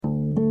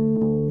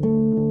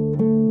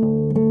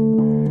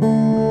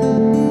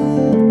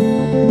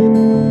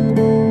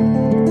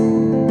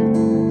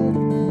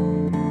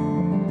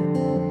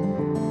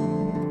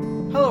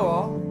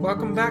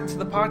back to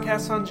the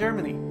podcast on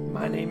Germany.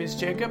 My name is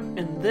Jacob,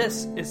 and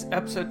this is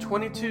episode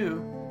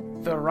 22,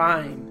 The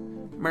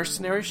Rhine,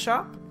 Mercenary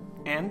Shop,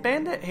 and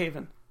Bandit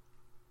Haven.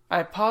 I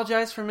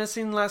apologize for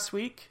missing last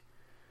week,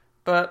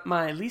 but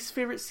my least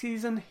favorite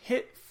season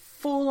hit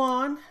full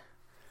on.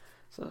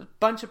 So there's a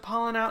bunch of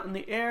pollen out in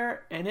the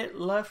air, and it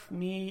left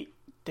me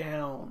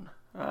down.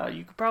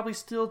 You could probably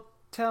still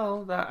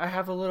tell that I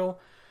have a little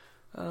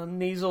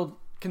nasal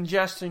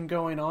congestion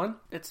going on.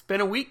 It's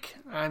been a week.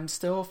 I'm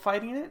still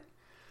fighting it.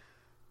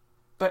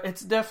 But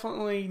it's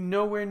definitely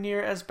nowhere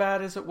near as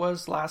bad as it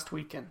was last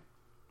weekend.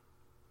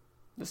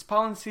 This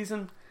pollen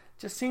season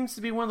just seems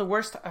to be one of the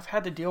worst I've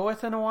had to deal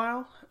with in a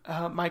while.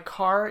 My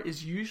car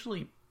is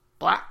usually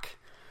black.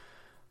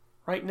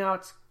 Right now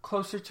it's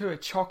closer to a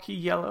chalky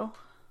yellow.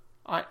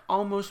 I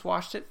almost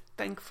washed it,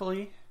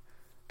 thankfully.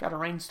 Got a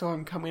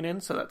rainstorm coming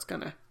in, so that's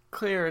going to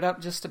clear it up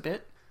just a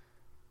bit.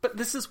 But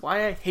this is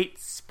why I hate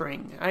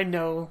spring. I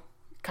know,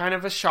 kind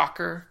of a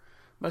shocker.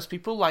 Most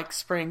people like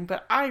spring,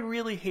 but I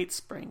really hate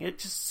spring. It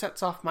just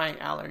sets off my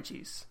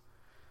allergies.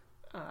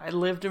 I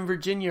lived in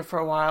Virginia for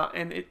a while,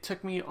 and it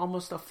took me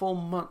almost a full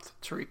month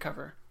to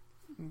recover.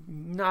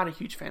 Not a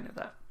huge fan of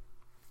that.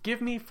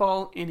 Give me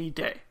fall any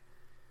day.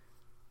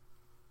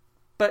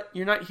 But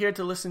you're not here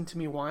to listen to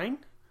me whine?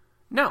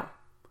 No.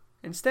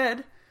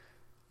 Instead,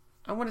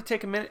 I want to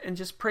take a minute and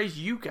just praise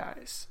you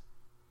guys.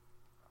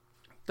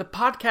 The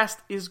podcast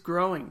is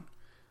growing.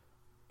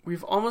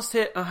 We've almost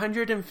hit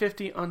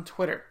 150 on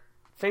Twitter.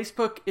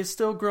 Facebook is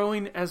still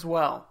growing as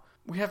well.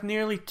 We have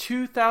nearly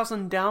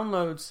 2,000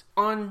 downloads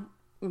on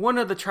one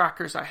of the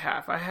trackers I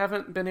have. I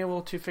haven't been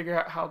able to figure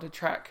out how to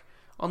track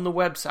on the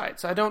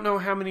website. So I don't know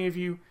how many of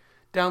you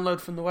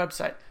download from the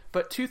website.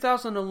 But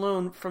 2,000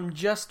 alone from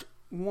just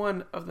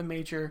one of the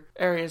major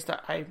areas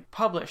that I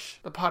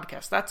publish the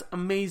podcast. That's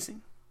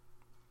amazing.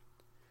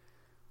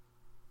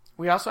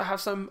 We also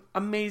have some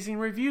amazing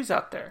reviews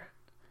out there.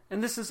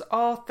 And this is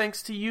all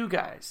thanks to you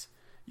guys.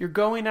 You're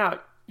going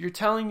out, you're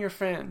telling your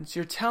friends,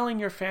 you're telling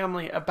your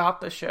family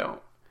about the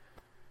show.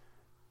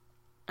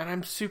 And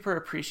I'm super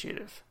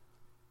appreciative.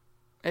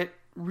 It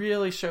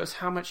really shows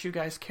how much you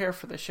guys care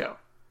for the show.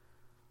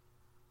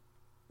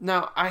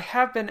 Now, I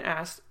have been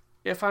asked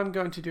if I'm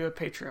going to do a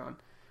Patreon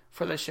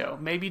for the show.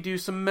 Maybe do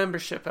some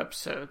membership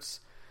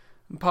episodes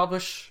and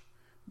publish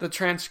the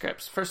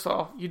transcripts. First of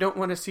all, you don't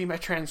want to see my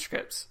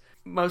transcripts.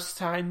 Most of the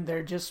time,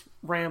 they're just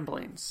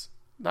ramblings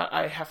that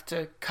I have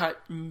to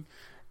cut and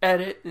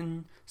edit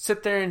and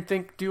sit there and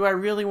think, do I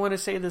really want to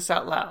say this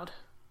out loud?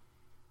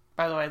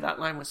 By the way, that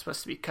line was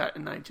supposed to be cut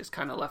and I just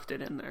kind of left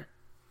it in there.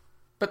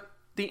 But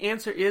the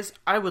answer is,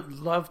 I would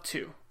love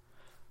to.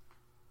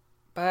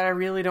 But I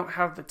really don't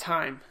have the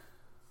time.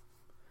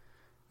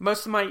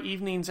 Most of my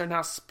evenings are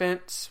now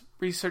spent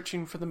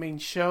researching for the main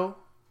show.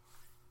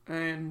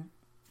 And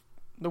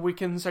the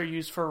weekends are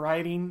used for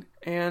writing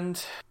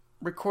and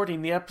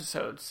recording the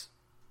episodes.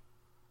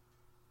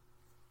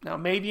 Now,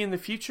 maybe in the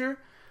future,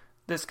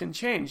 this can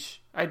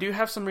change. I do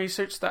have some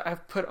research that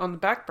I've put on the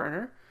back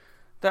burner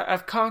that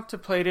I've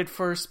contemplated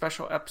for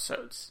special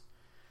episodes.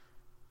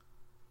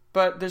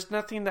 But there's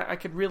nothing that I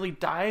could really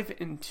dive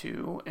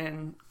into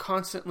and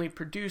constantly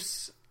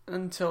produce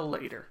until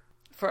later.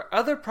 For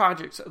other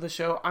projects of the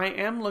show, I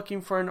am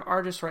looking for an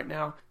artist right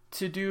now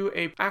to do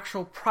a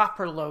actual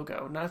proper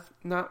logo,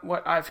 not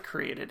what I've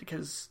created,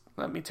 because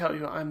let me tell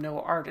you, I'm no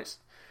artist.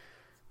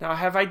 Now, I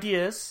have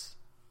ideas,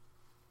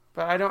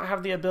 but I don't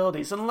have the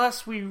abilities,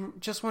 unless we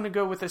just want to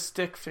go with a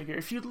stick figure.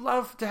 If you'd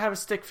love to have a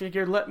stick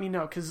figure, let me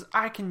know, because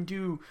I can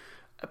do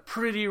a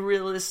pretty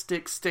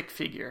realistic stick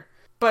figure.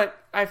 But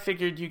I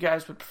figured you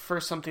guys would prefer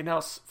something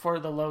else for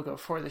the logo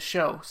for the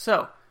show.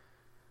 So,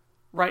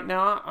 right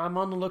now, I'm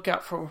on the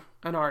lookout for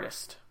an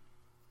artist.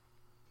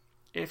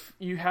 If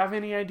you have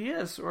any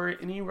ideas or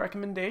any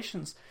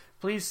recommendations,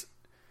 please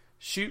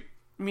shoot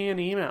me an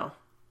email.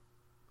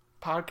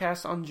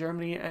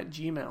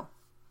 podcastongermany@gmail.com.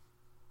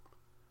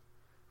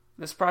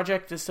 This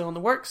project is still in the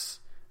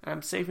works.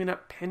 I'm saving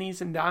up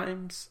pennies and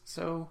dimes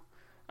so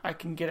I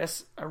can get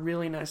us a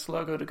really nice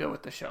logo to go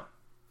with the show.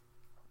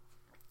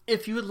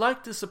 If you would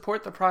like to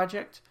support the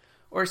project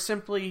or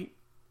simply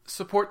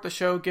support the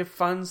show, give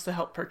funds to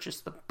help purchase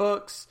the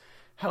books,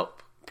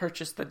 help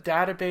purchase the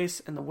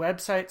database and the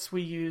websites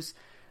we use,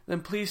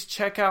 then please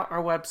check out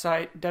our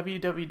website,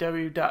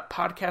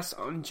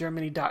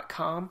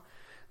 www.podcastongermany.com.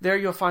 There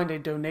you'll find a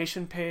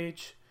donation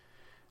page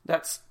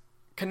that's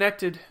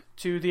connected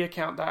to the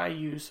account that I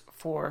use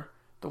for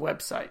the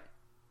website.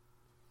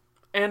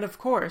 And of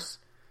course,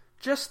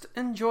 just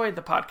enjoy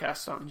the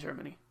podcast on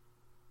Germany.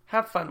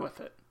 Have fun with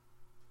it.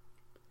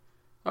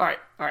 All right.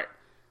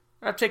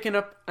 I've taken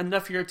up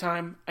enough of your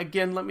time.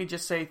 Again, let me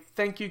just say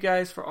thank you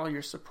guys for all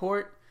your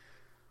support.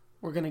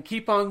 We're going to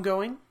keep on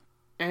going,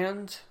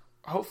 and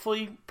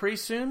hopefully pretty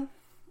soon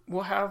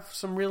we'll have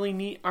some really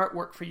neat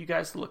artwork for you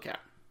guys to look at.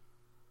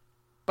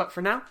 But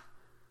for now,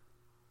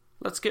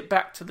 let's get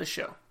back to the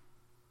show.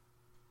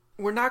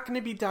 We're not going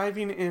to be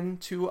diving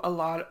into a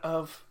lot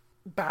of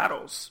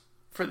battles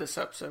for this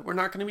episode. We're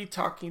not going to be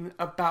talking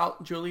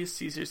about Julius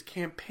Caesar's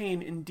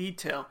campaign in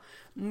detail.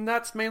 And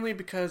that's mainly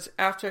because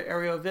after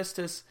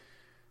Ariovistus,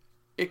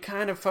 it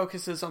kind of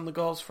focuses on the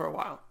Gauls for a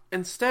while.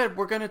 Instead,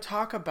 we're going to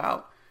talk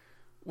about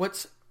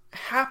what's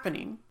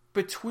happening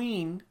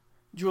between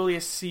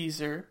Julius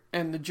Caesar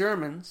and the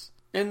Germans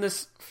in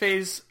this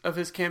phase of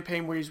his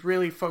campaign where he's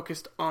really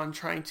focused on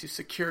trying to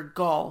secure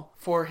Gaul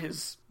for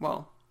his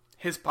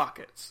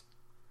pockets.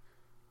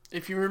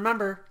 If you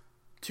remember,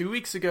 2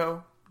 weeks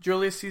ago,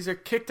 Julius Caesar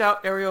kicked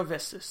out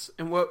Ariovistus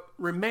and what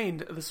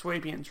remained of the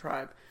Swabian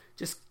tribe.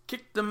 Just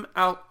kicked them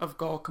out of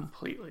Gaul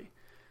completely.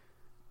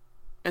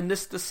 And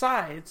this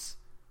decides,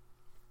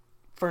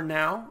 for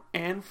now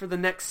and for the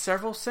next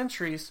several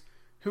centuries,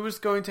 who is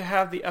going to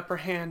have the upper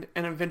hand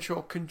and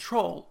eventual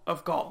control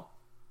of Gaul.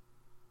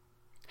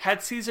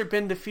 Had Caesar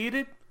been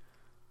defeated,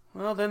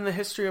 well, then the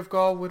history of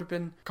Gaul would have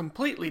been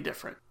completely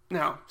different.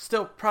 Now,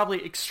 still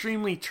probably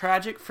extremely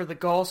tragic for the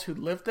Gauls who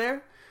lived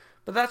there,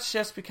 but that's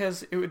just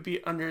because it would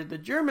be under the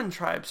German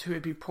tribes who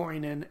would be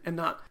pouring in and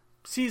not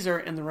Caesar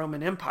and the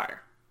Roman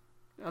Empire.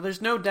 Now,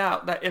 there's no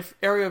doubt that if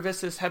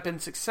Ariovistus had been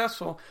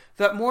successful,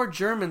 that more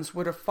Germans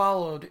would have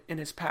followed in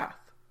his path.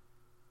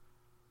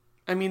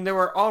 I mean, there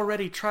were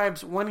already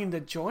tribes wanting to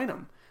join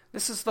him.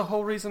 This is the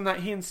whole reason that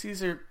he and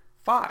Caesar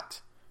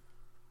fought.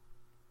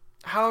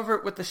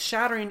 However, with the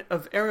shattering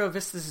of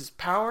Ariovistus'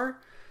 power,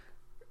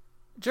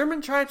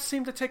 German tribes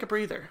seem to take a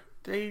breather.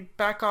 They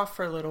back off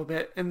for a little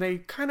bit, and they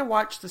kind of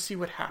watch to see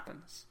what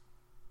happens.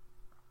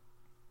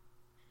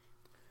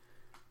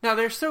 Now,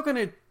 they're still going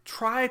to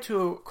try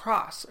to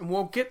cross, and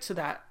we'll get to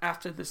that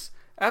after this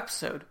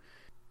episode.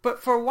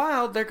 But for a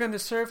while, they're going to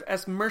serve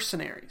as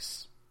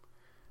mercenaries.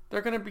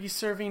 They're going to be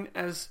serving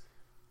as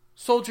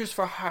soldiers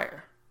for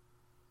hire.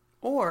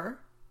 Or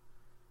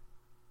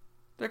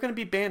they're going to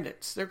be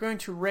bandits. They're going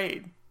to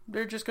raid.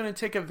 They're just going to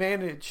take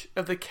advantage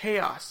of the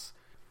chaos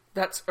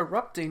that's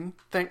erupting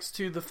thanks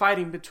to the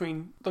fighting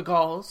between the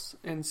Gauls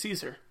and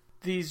Caesar.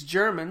 These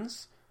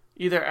Germans,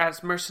 either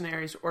as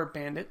mercenaries or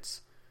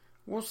bandits,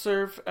 will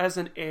serve as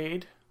an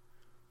aid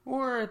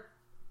or a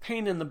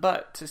pain in the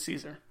butt to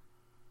Caesar.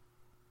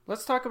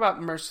 Let's talk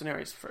about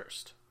mercenaries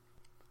first.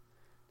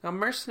 Now,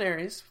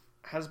 mercenaries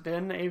has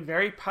been a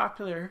very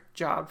popular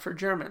job for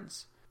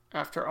Germans.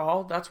 After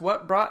all, that's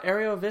what brought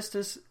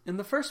Ariovistus in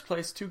the first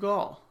place to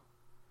Gaul.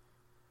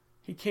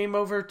 He came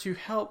over to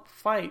help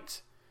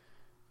fight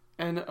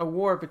in a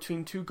war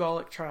between two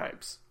Gallic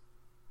tribes.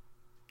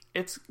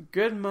 It's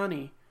good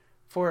money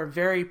for a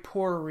very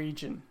poor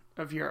region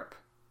of Europe.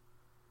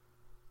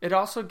 It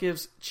also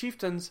gives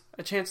chieftains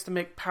a chance to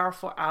make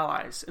powerful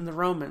allies in the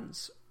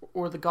Romans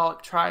or the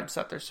Gallic tribes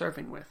that they're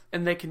serving with.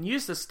 And they can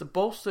use this to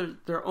bolster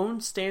their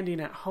own standing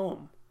at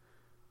home.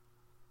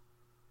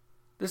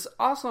 This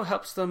also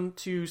helps them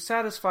to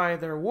satisfy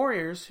their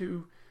warriors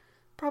who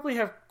probably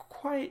have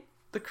quite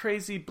the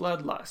crazy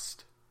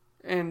bloodlust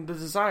and the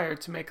desire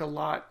to make a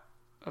lot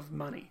of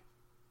money.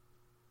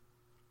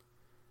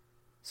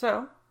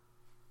 So,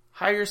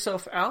 hire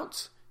yourself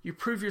out. You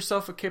prove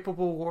yourself a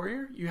capable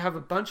warrior. You have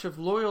a bunch of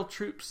loyal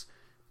troops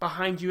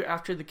behind you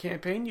after the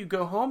campaign. You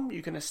go home.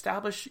 You can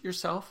establish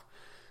yourself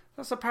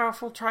as a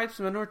powerful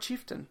tribesman or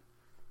chieftain.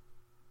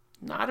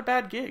 Not a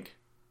bad gig.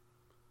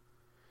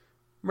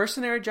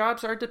 Mercenary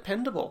jobs are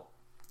dependable.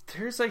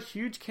 There's a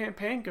huge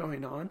campaign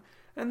going on,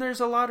 and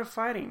there's a lot of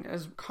fighting,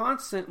 as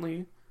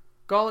constantly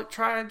Gallic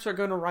tribes are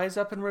going to rise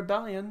up in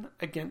rebellion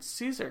against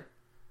Caesar.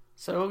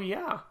 So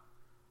yeah,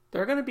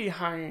 they're going to be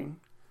hiring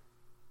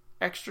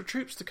extra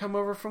troops to come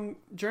over from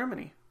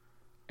Germany.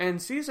 And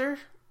Caesar,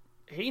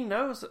 he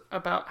knows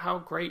about how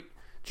great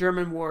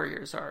German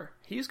warriors are.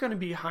 He's going to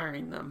be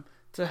hiring them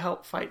to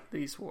help fight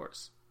these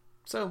wars.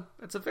 So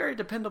it's a very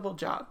dependable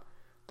job.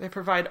 They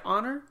provide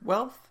honor,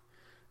 wealth,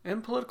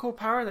 and political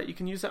power that you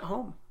can use at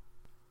home.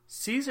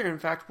 Caesar, in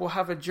fact, will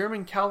have a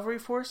German cavalry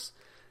force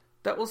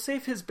that will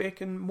save his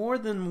bacon more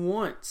than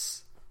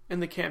once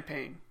in the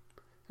campaign.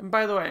 And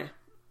by the way,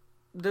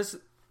 this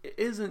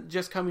isn't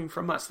just coming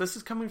from us. This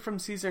is coming from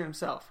Caesar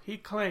himself. He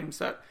claims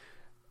that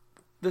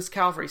this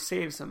cavalry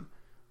saves him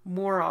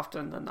more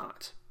often than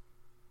not.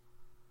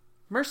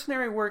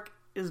 Mercenary work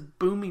is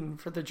booming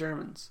for the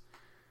Germans.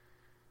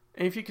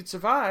 And if you could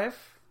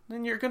survive,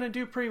 then you're going to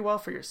do pretty well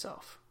for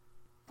yourself.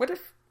 What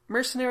if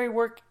mercenary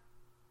work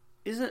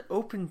isn't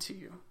open to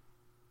you?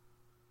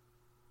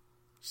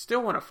 You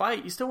still want to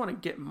fight, you still want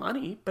to get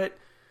money, but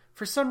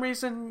for some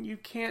reason you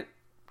can't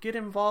get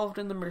involved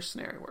in the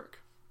mercenary work.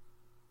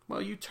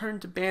 Well, you turn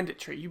to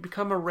banditry, you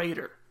become a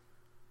raider.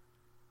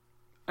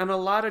 And a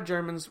lot of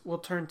Germans will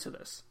turn to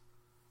this.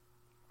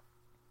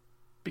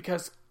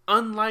 Because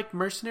unlike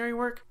mercenary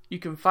work, you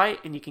can fight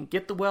and you can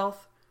get the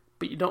wealth,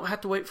 but you don't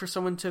have to wait for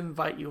someone to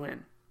invite you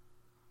in.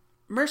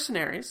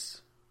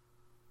 Mercenaries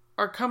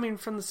are coming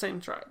from the same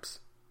tribes.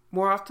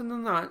 More often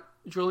than not,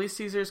 Julius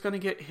Caesar is going to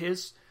get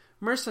his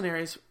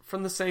mercenaries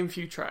from the same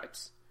few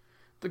tribes.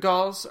 The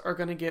Gauls are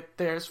going to get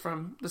theirs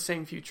from the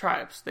same few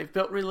tribes. They've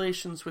built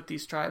relations with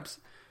these tribes.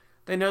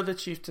 They know the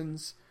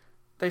chieftains.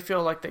 They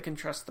feel like they can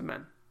trust the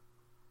men.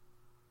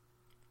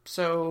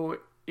 So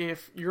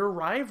if your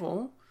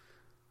rival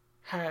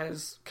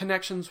has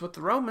connections with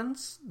the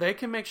Romans, they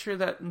can make sure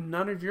that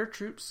none of your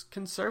troops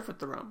can serve with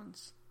the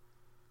Romans.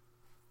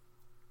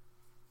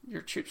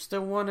 Your troops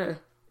still want to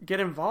get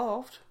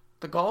involved.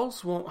 The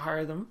Gauls won't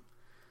hire them.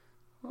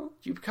 Well,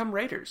 you become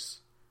raiders.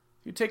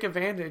 You take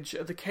advantage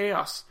of the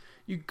chaos.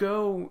 You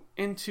go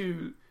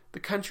into the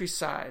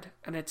countryside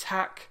and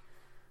attack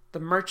the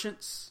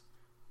merchants,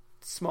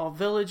 small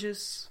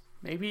villages,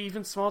 maybe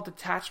even small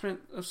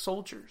detachment of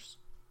soldiers.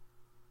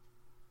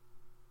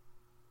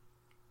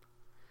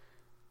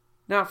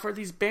 Now, for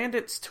these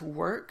bandits to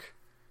work,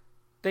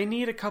 they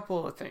need a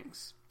couple of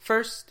things.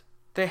 First,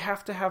 they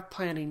have to have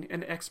planning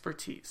and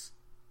expertise.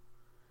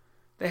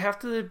 They have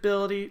the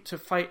ability to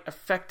fight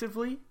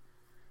effectively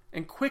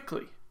and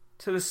quickly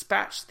to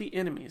dispatch the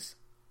enemies.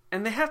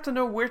 And they have to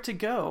know where to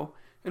go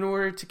in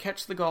order to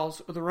catch the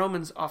Gauls or the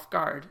Romans off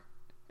guard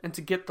and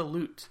to get the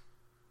loot.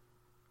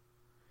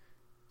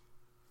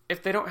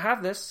 If they don't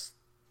have this,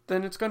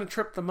 then it's going to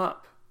trip them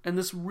up. And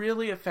this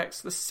really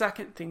affects the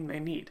second thing they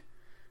need,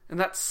 and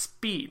that's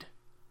speed.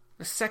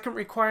 The second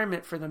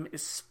requirement for them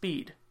is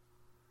speed.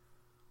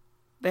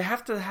 They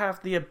have to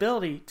have the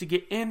ability to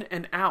get in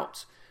and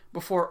out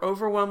before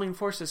overwhelming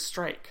forces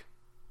strike.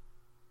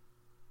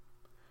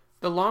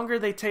 The longer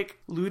they take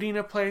looting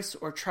a place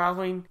or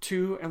traveling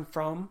to and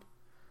from,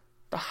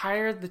 the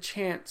higher the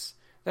chance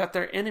that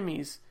their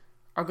enemies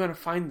are going to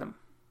find them,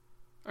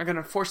 are going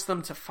to force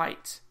them to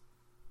fight.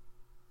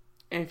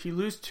 And if you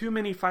lose too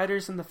many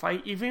fighters in the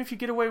fight, even if you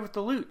get away with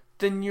the loot,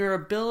 then your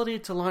ability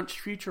to launch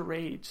future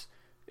raids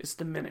is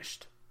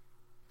diminished.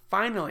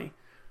 Finally,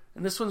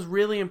 and this one's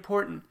really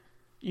important,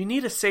 you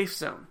need a safe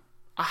zone,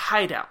 a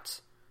hideout,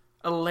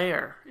 a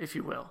lair, if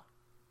you will.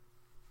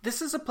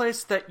 This is a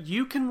place that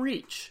you can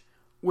reach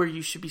where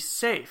you should be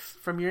safe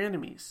from your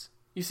enemies.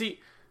 You see,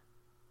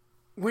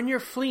 when you're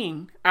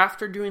fleeing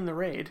after doing the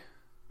raid,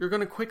 you're going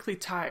to quickly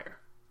tire.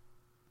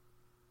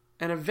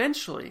 And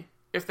eventually,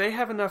 if they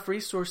have enough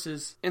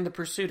resources in the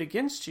pursuit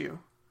against you,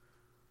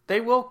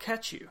 they will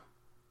catch you,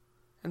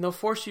 and they'll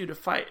force you to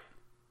fight.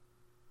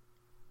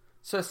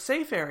 So a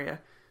safe area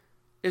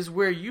is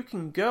where you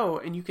can go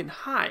and you can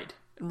hide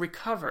and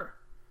recover,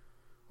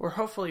 or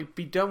hopefully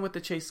be done with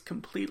the chase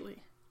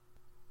completely.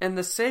 And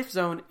the safe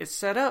zone is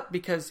set up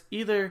because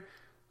either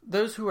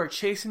those who are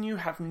chasing you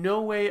have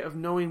no way of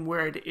knowing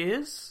where it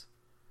is,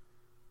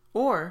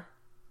 or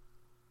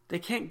they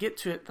can't get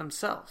to it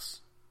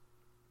themselves.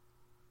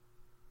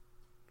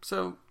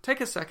 So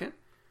take a second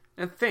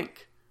and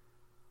think,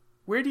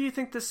 where do you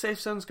think this safe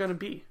zone is going to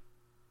be?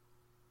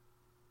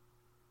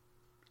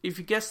 If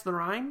you guessed the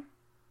Rhine,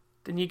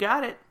 then you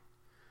got it.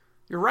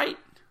 You're right.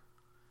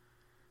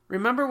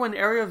 Remember when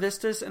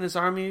Ariovistus and his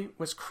army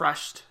was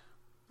crushed?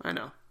 I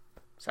know.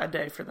 Sad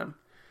day for them.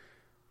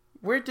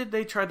 Where did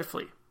they try to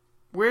flee?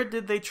 Where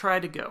did they try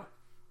to go?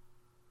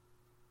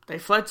 They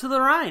fled to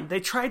the Rhine. They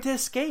tried to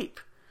escape.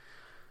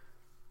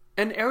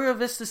 And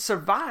Ariovistus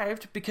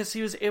survived because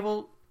he was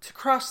able to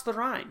cross the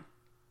Rhine.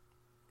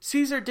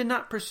 Caesar did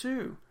not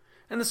pursue,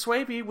 and the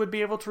Suebi would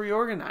be able to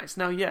reorganize.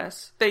 Now,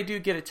 yes, they do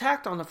get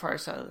attacked on the far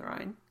side of the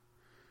Rhine,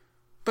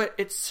 but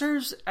it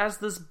serves as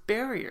this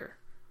barrier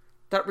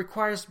that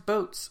requires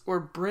boats or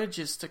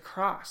bridges to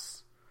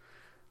cross.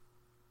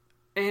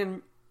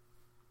 And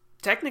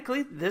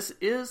technically, this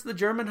is the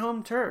German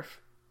home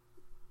turf.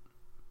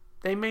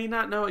 They may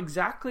not know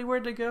exactly where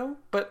to go,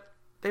 but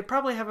they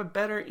probably have a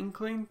better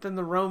inkling than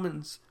the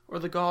Romans or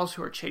the Gauls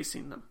who are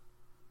chasing them.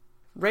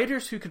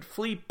 Raiders who could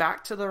flee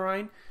back to the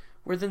Rhine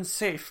were then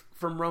safe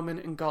from Roman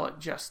and Gallic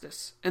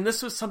justice. And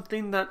this was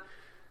something that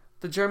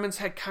the Germans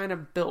had kind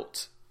of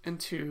built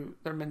into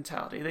their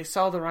mentality. They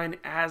saw the Rhine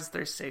as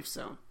their safe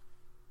zone.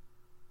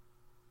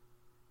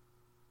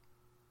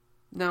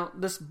 Now,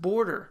 this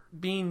border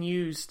being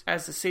used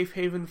as a safe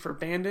haven for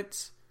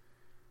bandits,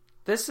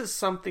 this is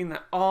something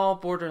that all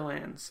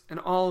borderlands and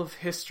all of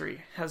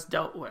history has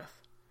dealt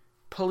with.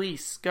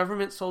 Police,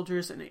 government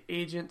soldiers, and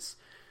agents,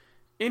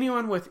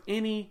 anyone with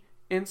any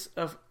inch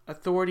of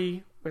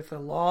authority with a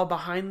law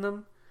behind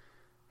them,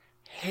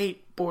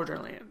 hate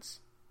borderlands.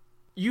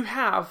 You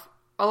have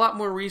a lot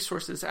more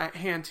resources at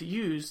hand to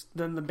use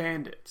than the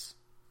bandits.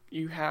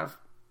 You have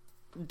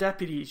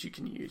deputies you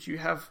can use. You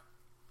have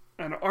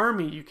an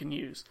army you can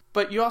use.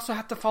 But you also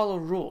have to follow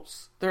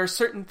rules. There are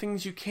certain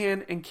things you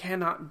can and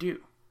cannot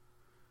do.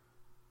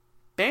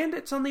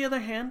 Bandits, on the other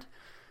hand,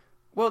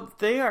 well,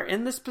 they are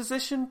in this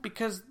position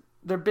because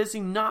they're busy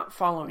not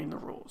following the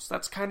rules.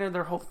 That's kind of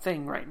their whole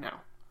thing right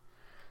now.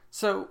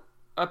 So,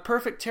 a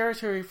perfect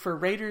territory for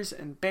raiders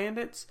and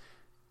bandits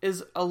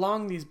is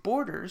along these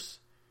borders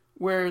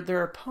where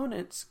their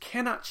opponents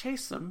cannot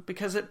chase them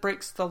because it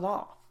breaks the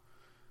law.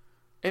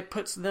 It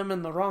puts them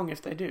in the wrong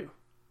if they do.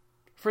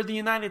 For the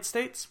United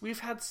States, we've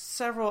had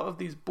several of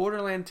these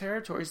borderland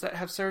territories that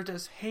have served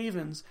as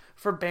havens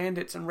for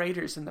bandits and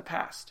raiders in the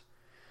past.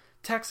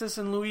 Texas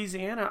and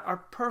Louisiana are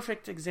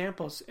perfect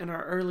examples in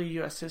our early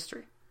U.S.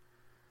 history.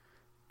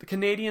 The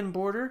Canadian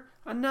border,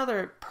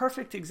 another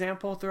perfect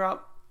example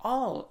throughout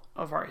all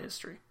of our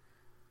history.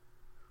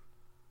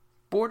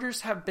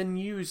 Borders have been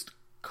used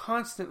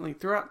constantly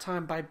throughout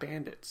time by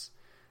bandits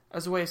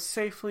as a way of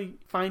safely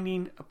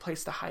finding a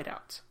place to hide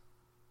out,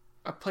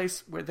 a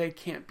place where they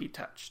can't be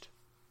touched.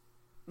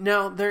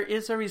 Now, there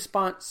is a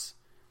response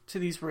to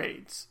these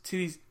raids, to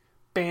these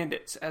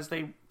bandits as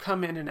they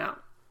come in and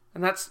out,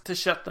 and that's to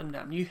shut them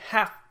down. You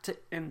have to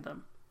end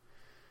them.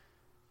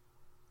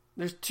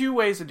 There's two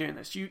ways of doing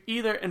this. You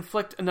either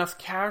inflict enough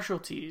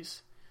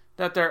casualties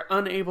that they're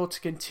unable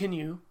to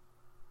continue,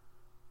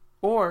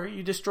 or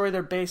you destroy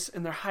their base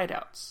and their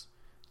hideouts.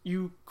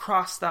 You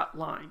cross that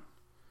line.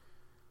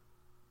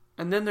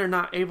 And then they're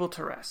not able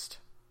to rest.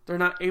 They're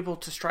not able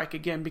to strike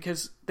again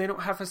because they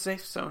don't have a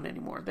safe zone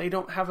anymore. They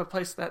don't have a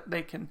place that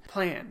they can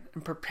plan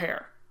and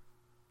prepare.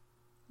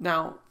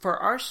 Now, for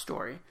our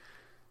story,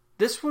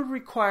 this would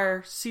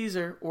require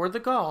Caesar or the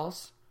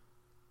Gauls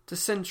to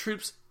send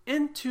troops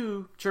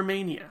into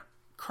Germania,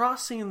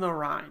 crossing the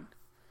Rhine,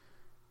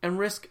 and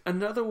risk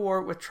another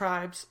war with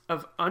tribes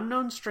of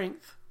unknown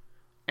strength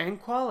and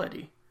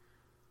quality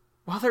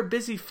while they're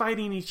busy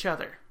fighting each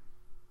other.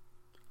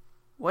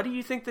 What do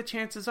you think the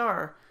chances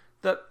are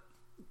that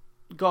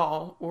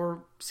Gaul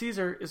or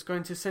Caesar is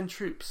going to send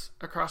troops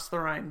across the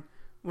Rhine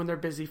when they're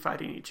busy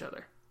fighting each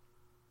other?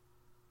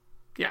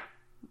 Yeah,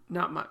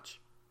 not much.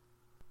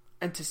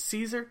 And to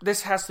Caesar,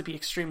 this has to be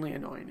extremely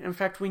annoying. In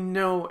fact, we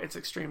know it's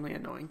extremely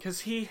annoying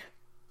because he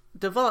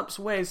develops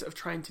ways of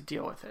trying to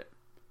deal with it.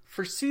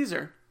 For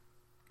Caesar,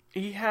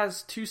 he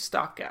has two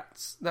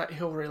stopgaps that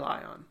he'll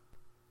rely on.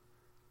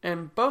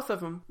 And both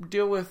of them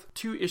deal with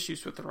two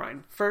issues with the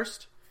Rhine.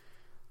 First,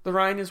 the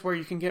Rhine is where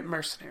you can get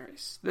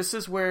mercenaries. This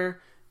is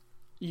where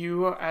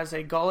you, as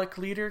a Gallic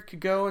leader, could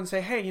go and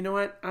say, hey, you know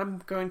what?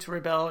 I'm going to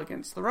rebel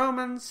against the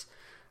Romans.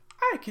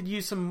 I could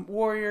use some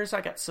warriors.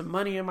 I got some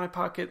money in my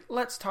pocket.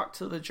 Let's talk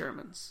to the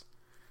Germans.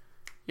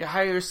 You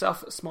hire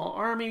yourself a small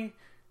army,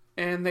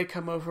 and they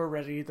come over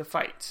ready to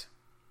fight.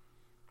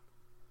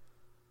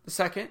 The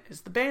second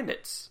is the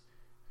bandits.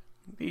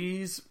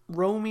 These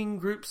roaming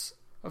groups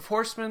of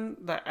horsemen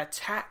that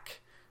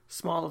attack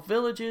small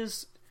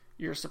villages,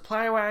 your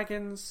supply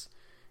wagons,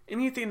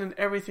 anything and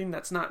everything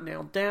that's not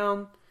nailed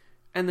down,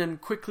 and then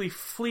quickly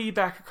flee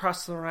back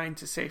across the Rhine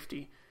to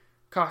safety,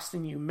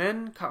 costing you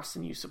men,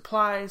 costing you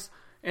supplies,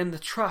 and the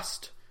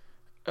trust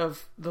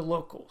of the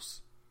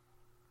locals.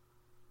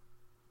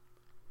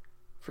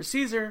 For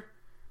Caesar,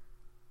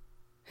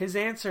 his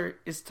answer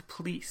is to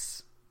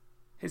police.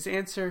 His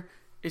answer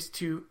is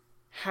to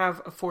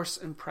have a force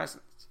and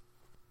presence.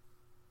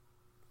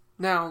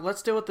 Now,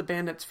 let's deal with the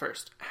bandits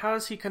first. How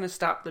is he going to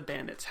stop the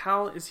bandits?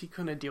 How is he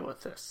going to deal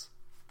with this?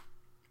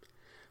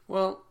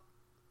 Well,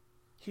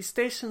 he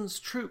stations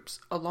troops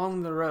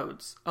along the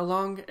roads,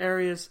 along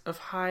areas of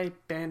high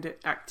bandit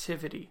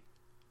activity.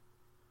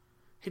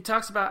 He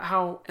talks about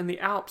how in the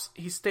Alps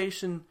he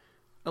stationed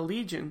a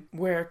legion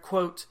where,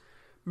 quote,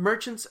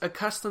 merchants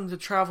accustomed to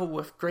travel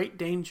with great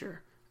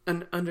danger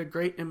and under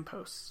great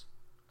imposts,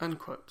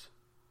 unquote.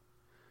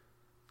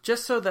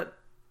 Just so that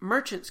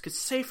merchants could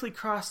safely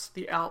cross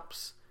the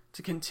Alps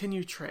to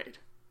continue trade.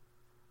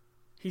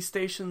 He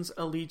stations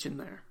a legion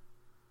there.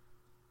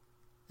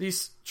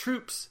 These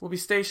troops will be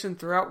stationed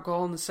throughout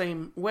Gaul in the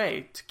same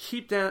way, to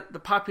keep the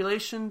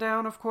population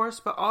down, of course,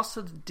 but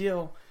also to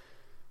deal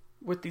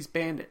with these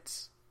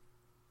bandits.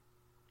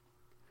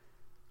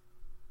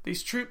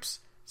 These troops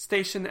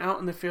stationed out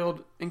in the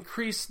field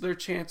increase their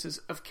chances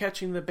of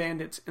catching the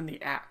bandits in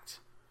the act,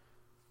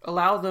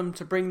 allow them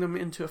to bring them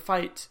into a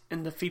fight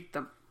and defeat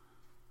them.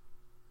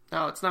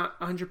 Now, it's not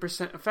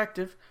 100%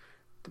 effective.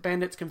 The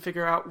bandits can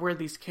figure out where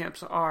these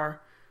camps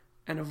are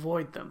and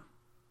avoid them.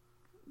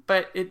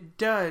 But it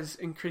does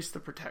increase the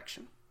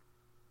protection.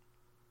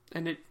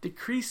 And it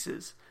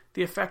decreases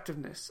the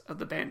effectiveness of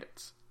the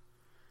bandits.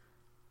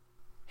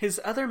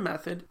 His other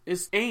method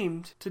is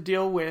aimed to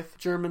deal with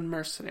German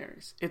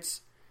mercenaries.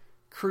 It's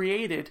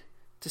created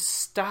to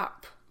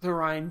stop the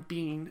Rhine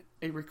being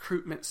a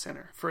recruitment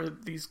center for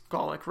these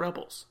Gallic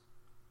rebels.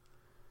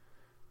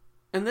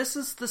 And this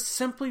is to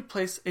simply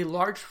place a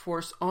large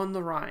force on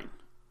the Rhine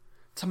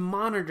to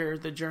monitor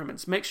the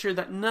Germans, make sure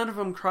that none of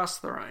them cross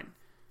the Rhine.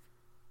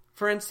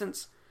 For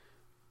instance,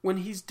 when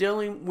he's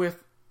dealing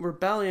with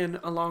rebellion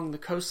along the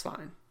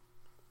coastline,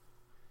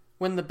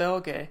 when the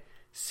Belgae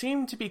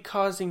seem to be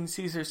causing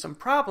Caesar some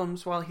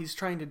problems while he's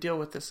trying to deal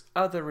with this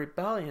other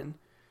rebellion,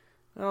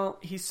 well,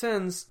 he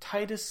sends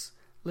Titus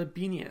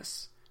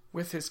Labienus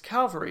with his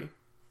cavalry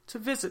to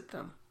visit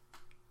them,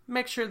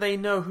 make sure they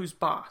know who's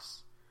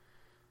boss,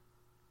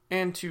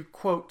 and to,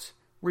 quote,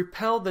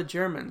 repel the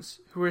Germans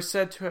who are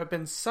said to have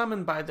been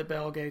summoned by the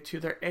Belgae to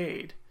their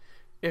aid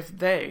if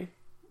they,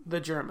 the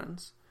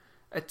Germans,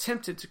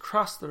 attempted to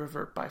cross the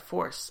river by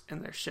force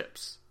in their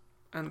ships,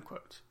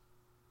 unquote.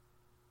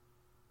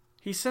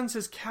 He sends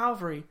his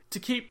cavalry to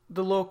keep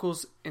the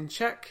locals in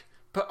check,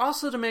 but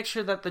also to make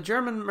sure that the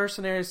German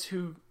mercenaries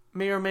who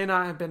may or may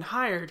not have been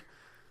hired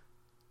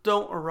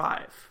don't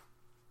arrive.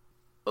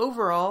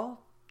 Overall,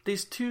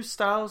 these two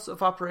styles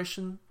of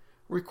operation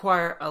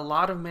require a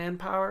lot of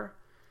manpower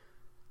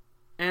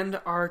and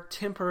are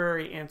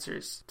temporary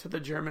answers to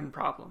the German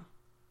problem.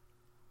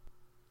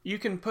 You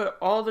can put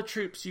all the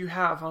troops you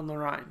have on the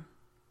Rhine,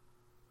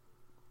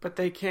 but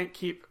they can't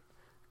keep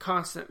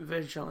constant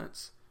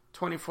vigilance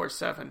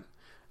 24/7.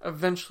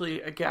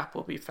 Eventually, a gap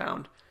will be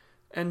found,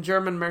 and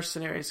German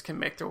mercenaries can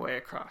make their way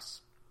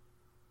across.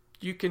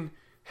 You can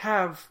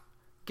have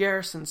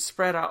garrisons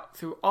spread out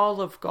through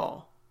all of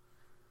Gaul,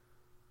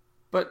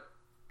 but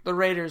the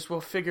raiders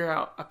will figure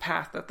out a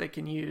path that they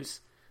can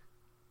use,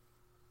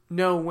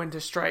 know when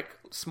to strike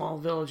small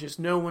villages,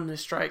 know when to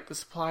strike the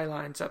supply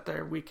lines at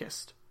their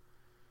weakest,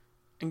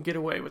 and get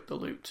away with the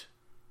loot.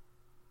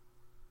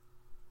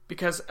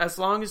 Because as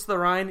long as the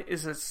Rhine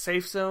is a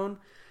safe zone,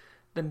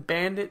 then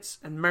bandits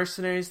and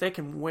mercenaries, they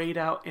can wait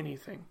out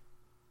anything.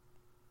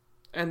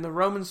 And the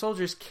Roman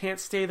soldiers can't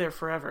stay there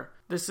forever.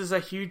 This is a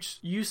huge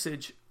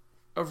usage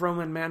of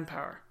Roman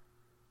manpower,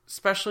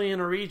 especially in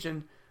a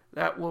region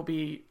that will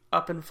be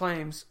up in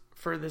flames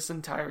for this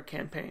entire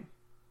campaign.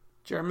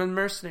 German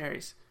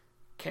mercenaries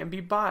can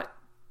be bought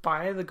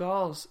by the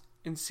Gauls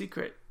in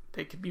secret.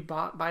 They could be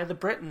bought by the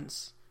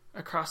Britons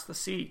across the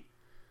sea.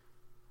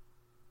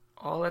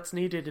 All that's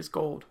needed is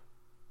gold.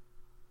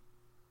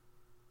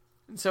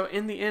 And so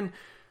in the end,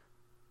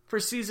 for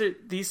Caesar,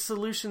 these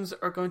solutions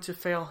are going to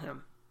fail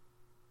him.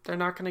 They're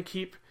not going to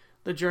keep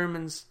the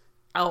Germans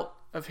out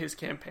of his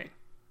campaign.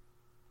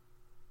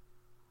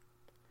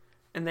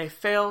 And they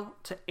fail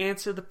to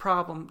answer the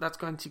problem that's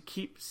going to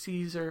keep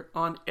Caesar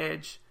on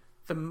edge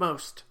the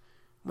most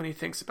when he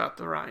thinks about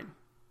the Rhine.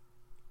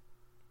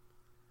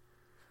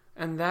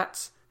 And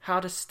that's how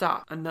to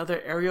stop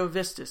another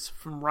Ariovistus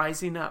from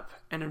rising up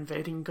and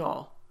invading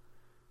Gaul,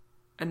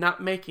 and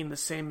not making the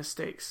same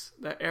mistakes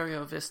that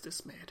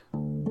Ariovistus made.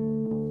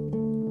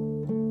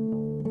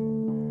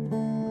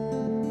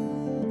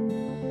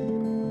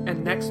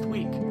 And next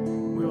week,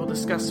 we will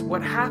discuss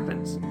what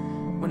happens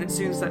when it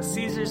seems that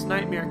Caesar's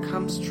nightmare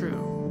comes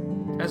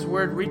true, as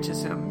word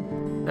reaches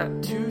him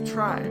that 2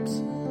 tribes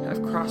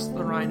have crossed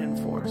the Rhine in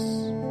force.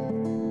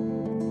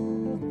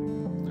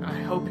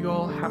 I hope you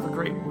all have a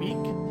great week,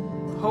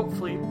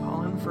 hopefully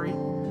pollen-free.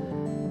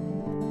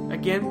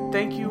 Again,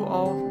 thank you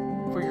all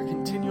for your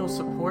continual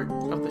support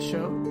of the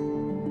show.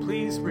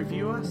 Please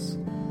review us,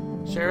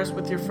 share us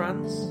with your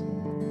friends,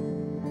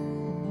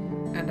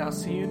 and I'll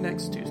see you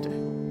next Tuesday.